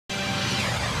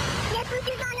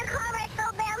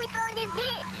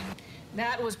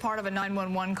That was part of a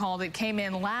 911 call that came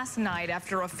in last night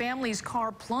after a family's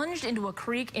car plunged into a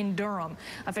creek in Durham.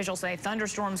 Officials say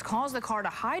thunderstorms caused the car to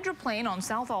hydroplane on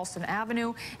South Alston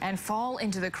Avenue and fall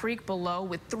into the creek below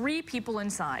with 3 people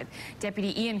inside.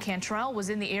 Deputy Ian Cantrell was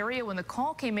in the area when the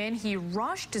call came in. He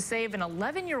rushed to save an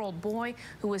 11-year-old boy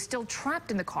who was still trapped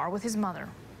in the car with his mother.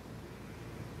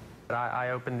 I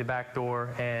opened the back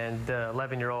door and the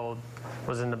 11-year-old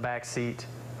was in the back seat.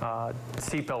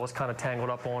 Seatbelt was kind of tangled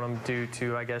up on him due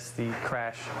to, I guess, the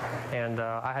crash, and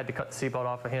I had to cut the seatbelt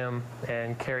off of him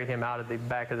and carry him out of the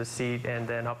back of the seat and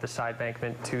then up the side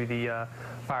bankment to the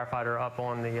firefighter up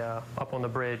on the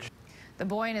bridge. The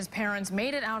boy and his parents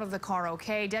made it out of the car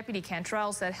okay. Deputy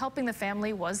Cantrell said helping the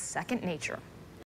family was second nature.